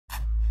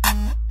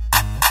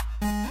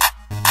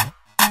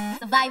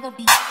Survival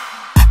beat.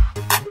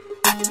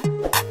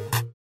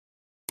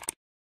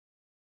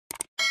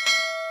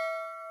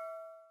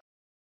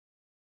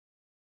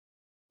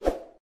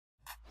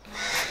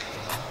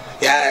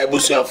 Yeah,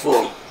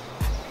 Bushafo.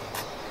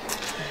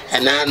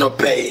 And I no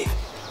pay.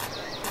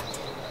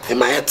 In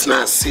my head,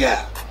 not see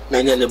her.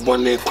 Nanya the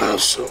bonnet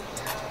council.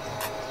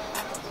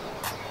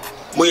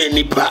 Moye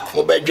nipa,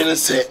 mobile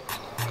say.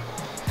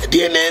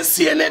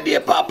 DNC and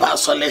dear papa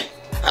sole.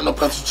 I no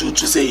part to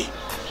say.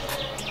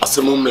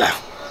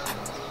 Asamumla.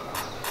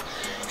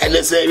 And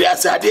they say, we are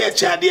sad, dear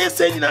child, dear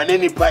saying, and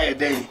any pie a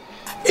day.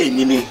 Ain't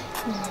you?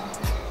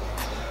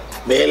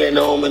 Mele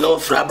no, me no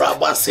frabra,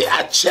 but say,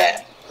 I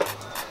check.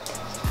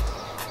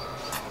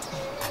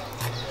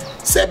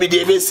 Sabi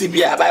de be si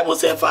bia Bible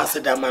say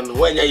fast that man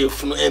when you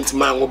funu ent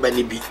man wo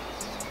bani bi.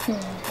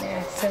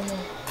 Yes.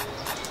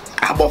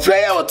 Abofra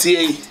ya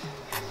otie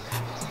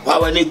wa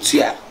wani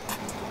tua.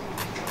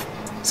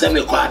 Se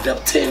me ko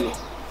adapt no.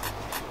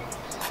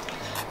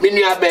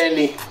 Minu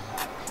abeni.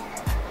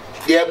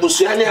 De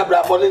abusuani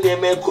abrabo ne de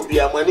me ko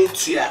bia mani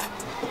tua.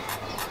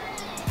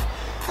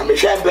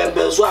 Amehwa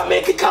bembe so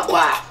amekeka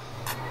kwa.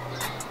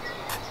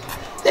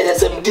 There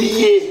is some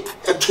die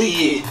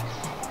etuye.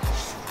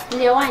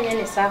 Ni wanya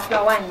ni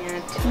safra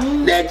wanya.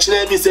 Na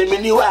chire bi se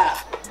mini wa.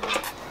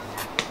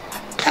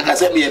 Aka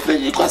se me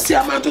epenyi kwasi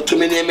amanto to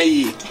me ne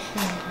meyi.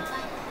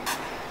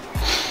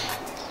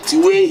 Ti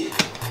we.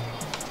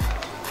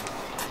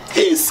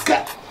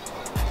 Eska.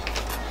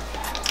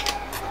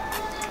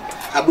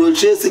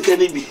 Abroche sika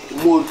ni bi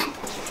modu.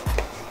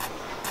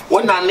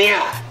 Wona ne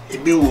a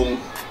ebi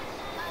wom.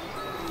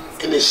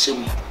 Ene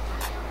shim.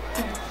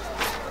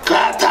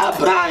 Kata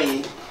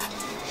Brian.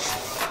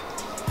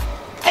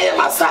 I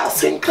am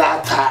assassin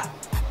crata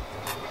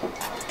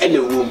and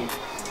a room.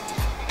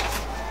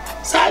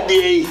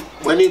 Sadly,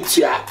 when it's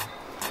ya,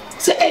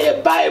 say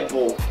a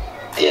Bible,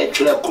 a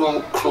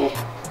cron.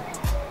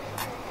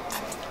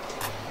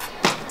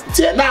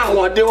 Say now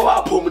what they were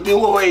up the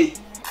way.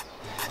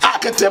 I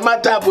can tell my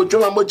table to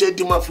my moja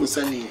dima for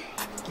sunny.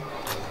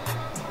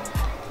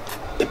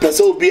 The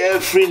person will be a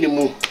free in the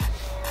moon.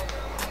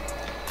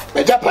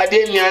 But that I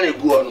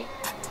didn't go on.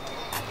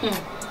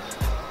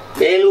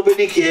 They will be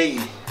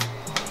the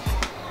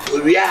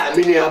we are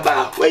many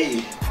about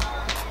way.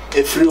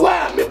 If you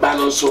are me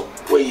ban so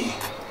way.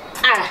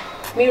 Ah,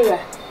 Mira.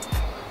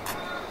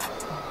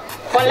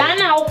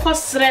 Polana o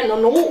kosre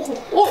no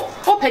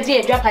o pedi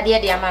e dwapade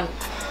e de man.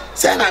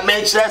 Say na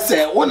mention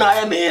say wona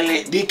I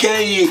mele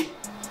dikan yi.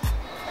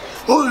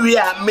 O we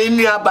are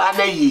many about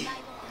na yi.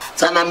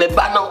 Sana me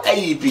ban no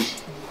ayi bi.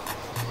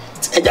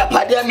 E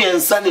dwapade me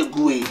ensa na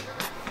guwe.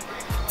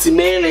 Ti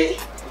mele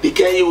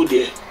dikan yi wo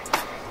de.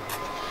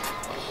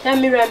 Na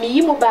Mira mi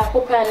yi mo ba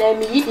ko pa na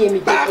mi yi de mi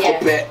de ya. Ba ko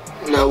pe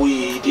na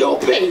we de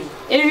ope.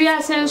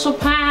 Area senso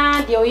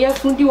pa de o ye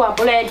fundi wa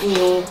bola din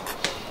o.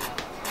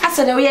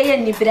 Asa de o ye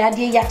ni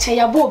brade ya che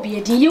ya bo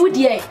bi din yi wo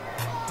de.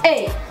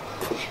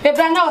 Be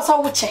branda o sa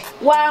wo che.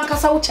 Wa nka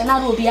sa wo che na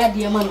ro bi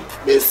ade ma no.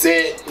 Be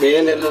say me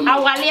ele no.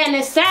 Awale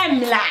ne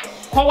semla.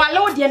 Ko wale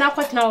o de na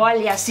kwatna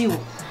wale asiwo.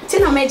 Ti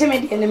na me je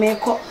me de ne me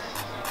ko.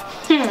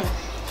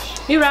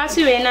 Mira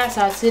si we na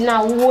asase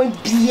na wo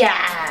bia.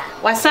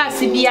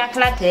 Wasase bia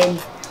klata ni.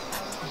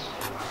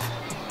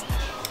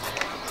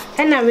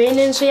 Na we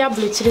nso ya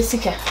blochire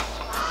sika.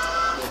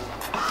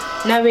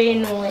 Na we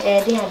no de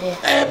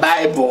ade.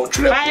 Bible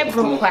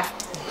Bible kwa.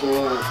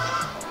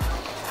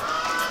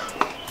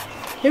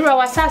 Mira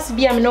wasase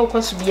bia me na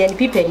okoso bia ni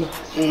pipani.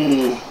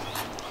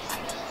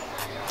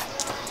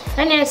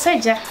 Ana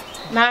eseja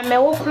na me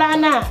wo kula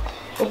na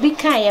obi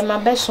kan ye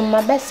mabeso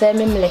mabesa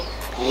memle.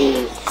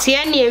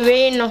 Tie na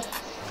we no.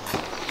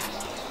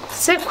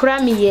 Se kura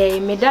mi ye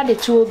me dade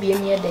tu obi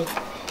emi ede.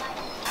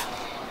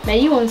 Na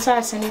yi won sa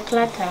asene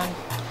klata.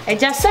 I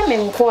just said,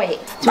 "Men koi."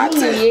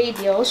 Mate,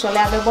 you also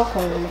love a book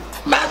on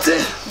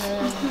Mate.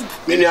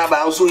 Many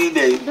about so you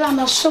day.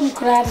 I'm some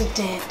credit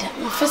dead.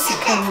 My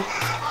physical.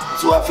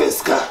 So a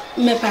fesca.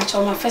 Me patch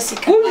on my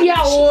physical. Who ya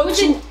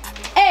watching?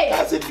 Eh,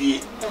 that's a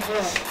be.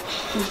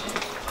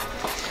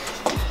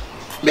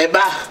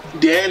 Beba,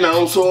 there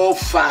now so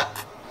far.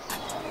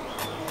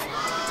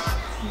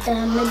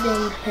 Damn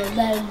it,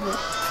 Bible.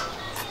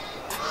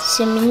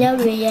 Semina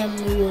we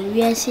am,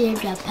 we are saying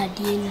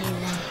Rapadi.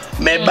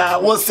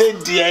 Meba, what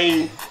said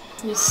dear?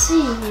 You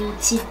see,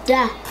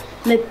 Tita,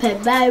 me per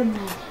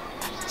Bible.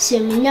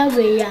 Semina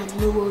we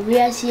am, we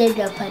are saying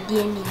Rapadi.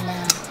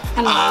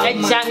 I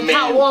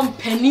can't one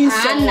penny.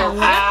 Anna,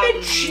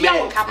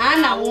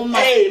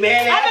 woman. Hey,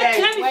 man,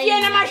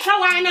 I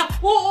shower.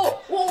 Oh,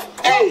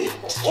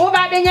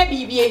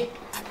 baby, baby.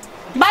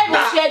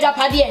 Bible said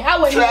Rapadi.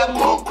 How will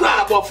you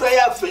crab or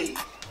fire free?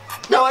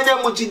 Now I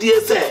know what you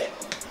dear say.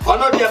 Or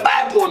not your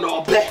Bible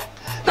no play.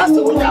 That's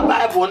the one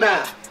Bible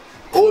now.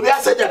 Oh, we are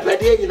such a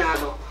petty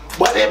now.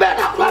 But they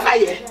better run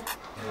away.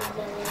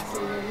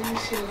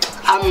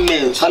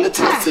 Amen.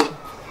 Solitude.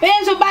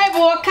 There's a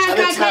Bible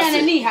can't carry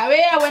any.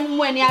 However,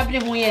 when you have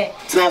been here,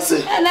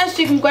 and let's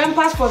take going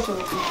passport.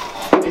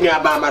 In your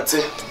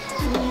bamate.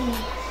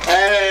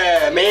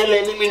 Mail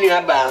any in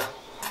your bar.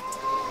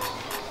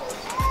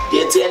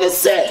 Yet, and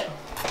say,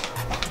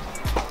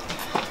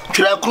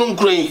 Trakun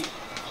Green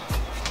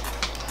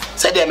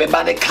said, I'm a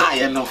bad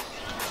car, no.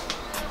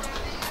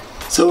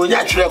 So when you're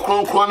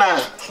Trakun Crona,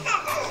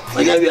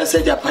 when you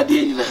said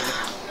Japadina,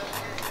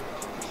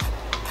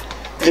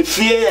 if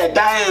you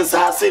dance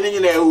are sitting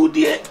in a wood,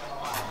 dear,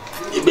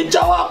 you be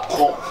Jawa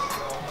call.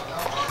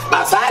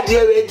 But I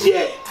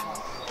dear,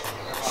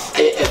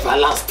 a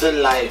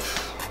everlasting life.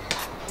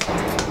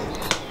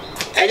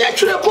 And you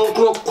Trakun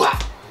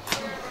Crop.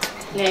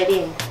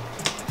 Lady,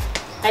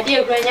 I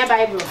dear bring your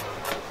Bible.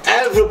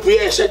 Every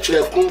prayer such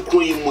a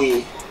concrete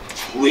we.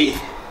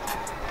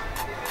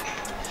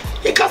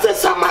 You can say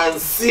some man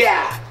see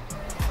a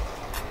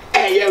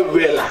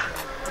real.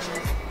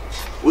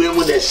 We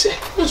would say,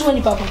 Which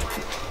one, Papa?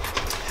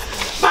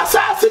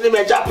 Massa sending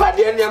me Japan,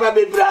 and never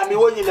be Brammy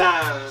when you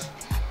know.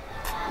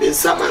 Then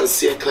some man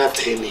see a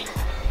clatini.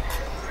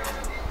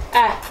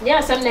 Ah,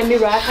 yes, I'm the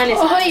mirror.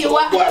 Oh, you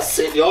are. What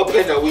said you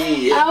open a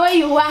wee? How are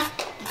you?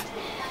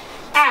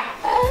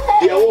 Ah,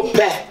 the old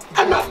pet.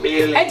 I'm not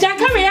merely. a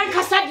Jackaria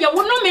Cassad, you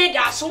will not make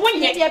us when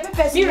you get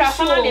a mirror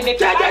from the Me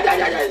pay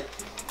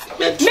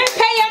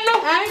no.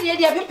 I'm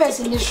the other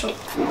person in the show.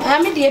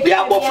 I'm the other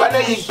yeah, what father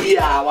is be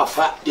our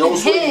fat. You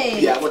also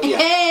be our dear.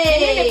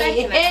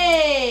 Hey,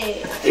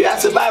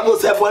 Yes, the Bible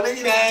said, one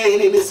in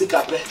this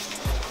cape.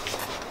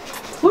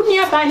 Who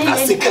near Banning?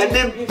 I see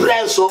can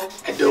press so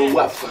at the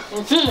wafer.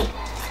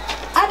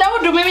 I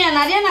don't do me and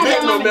I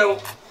No,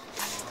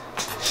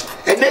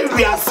 and then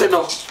we are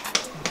saying,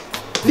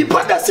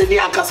 Nipa da se ni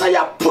akasa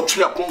ya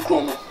potwe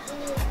konkrono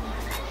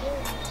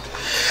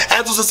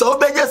enso se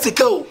obenya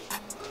sika o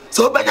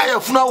se obenya ya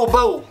funa wo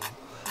ba o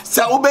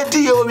se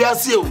obedi ye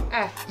owiase o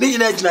ni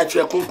nyina gina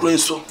twe konkron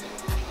so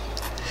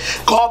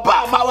ko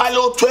ba ma wale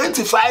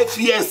 25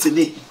 years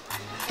ni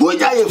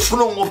wonya ye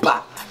funu wo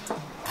ba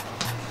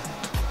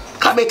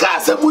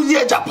kameka se mu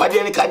ye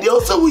japade ni kade o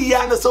se wo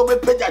ya na se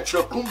obepenya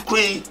twe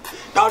konkron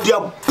na o de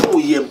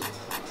boyem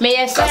Me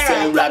yes sir.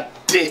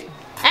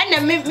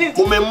 And me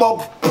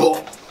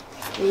mobo.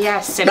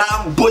 Yes, now,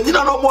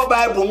 Bonina no more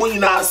Bible,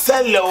 Munina,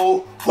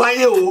 Sello, why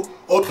you,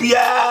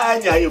 Opia,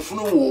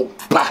 Yafunu,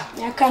 Pa.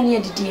 I can't hear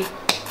the dear.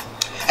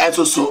 And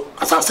so,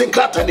 as I say,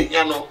 Clatter,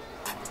 you know,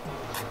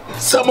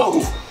 some of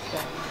you,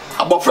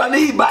 about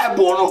Franny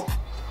Bible,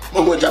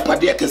 Momo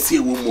Japadia can see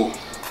a woman.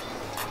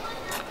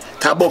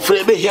 Tabo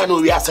Frebe here, no,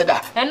 we are said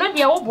that. And not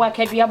the old work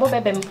at the above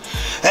them.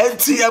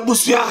 And see a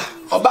busia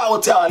about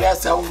hotel,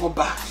 let's go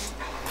back.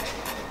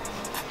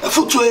 A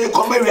footway,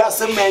 come here,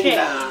 as a man.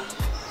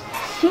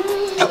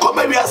 A come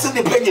here, as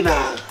a penny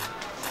now.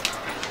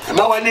 And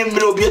my name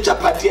will be a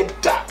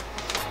Japadieta.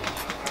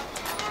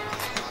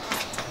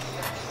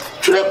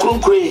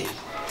 Trekrunkwe,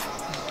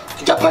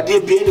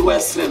 Japadi be in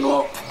Western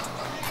or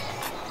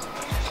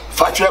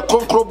Fatra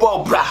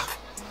Concrobo bra,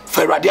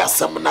 Ferradia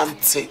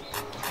Samnante.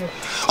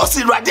 Or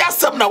see Radia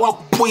Samna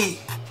what pui,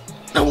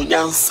 now we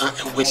answer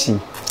and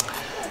wishing.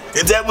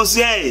 It was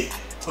yea,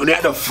 on the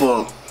other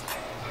phone.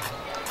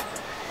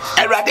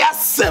 A Radia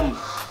Sam,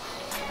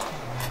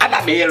 and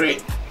I marry,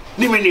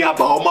 Nimini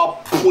about my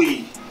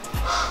pui.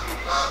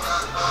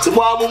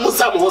 Tomorrow,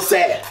 Musam will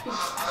say,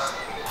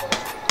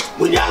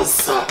 we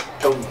answer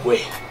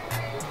away.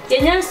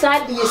 Yan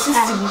side be a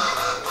system.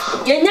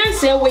 Yan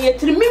say, where you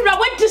to the mirror,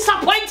 what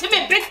disappointed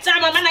me big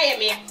time, and I am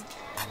here.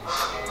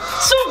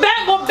 So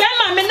bad, but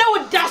Bama, me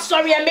know that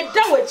sorry, I made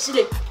that with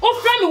chili.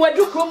 Oh, from me, what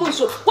do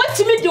promotion? What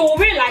to me do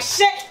realize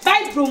shit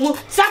by promo,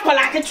 supper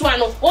like a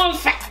twano, one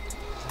fact.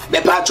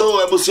 The patrol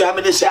will see how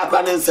many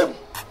shapan and some.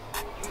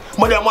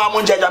 Mother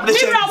Mamma Judge, I'm the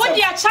mirror, what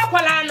dear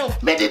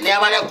chapelano. Made it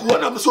never a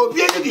good, I'm so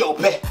being the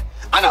open.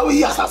 And I will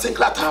hear something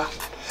clatter.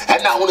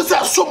 And I want to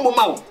say, some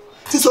mouth.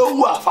 Tis all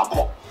who are fuck.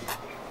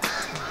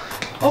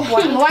 Oh,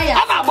 why?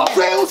 I'm a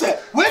friend who said,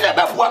 when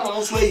about one on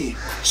his way.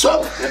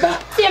 So,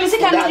 yeah, Miss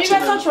Canada, you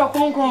better talk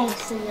on.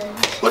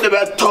 What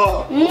about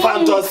talk?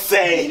 Fantos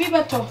say, be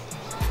better.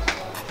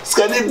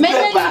 Scanning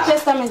Maybe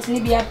Testament,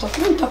 be out of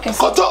talking.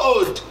 Coto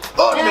old.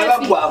 Oh,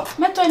 never wow.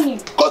 Metony.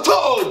 Coto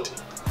old.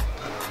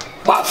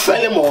 But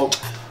Felimo.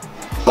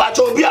 But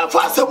you'll be a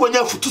faster when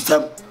you're foot to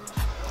them.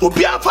 Will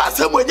be a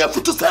faster when you're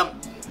foot to them.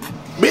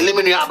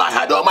 Millimini about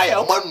had all my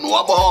own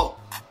no more.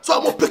 So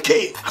I'm up a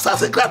as I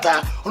said,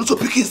 Grata, also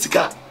picking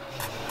Sika.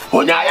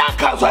 When I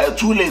am so I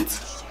too late.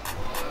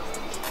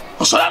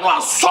 So I know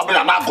I'm sobbing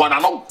and I'm gonna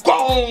not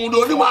go. The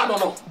only one,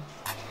 no.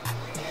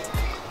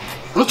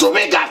 Not to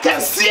make I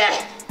can see.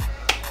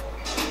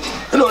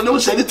 No,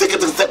 say the ticket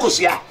to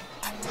Secosia.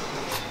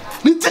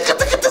 The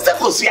ticket to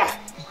Secosia.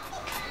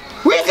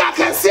 We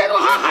can see no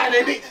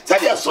high,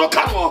 said yes, so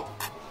come on.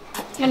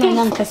 And I'm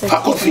not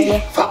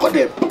Fuck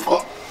them.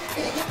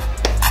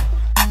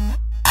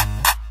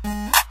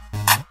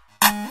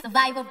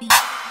 Survival beat.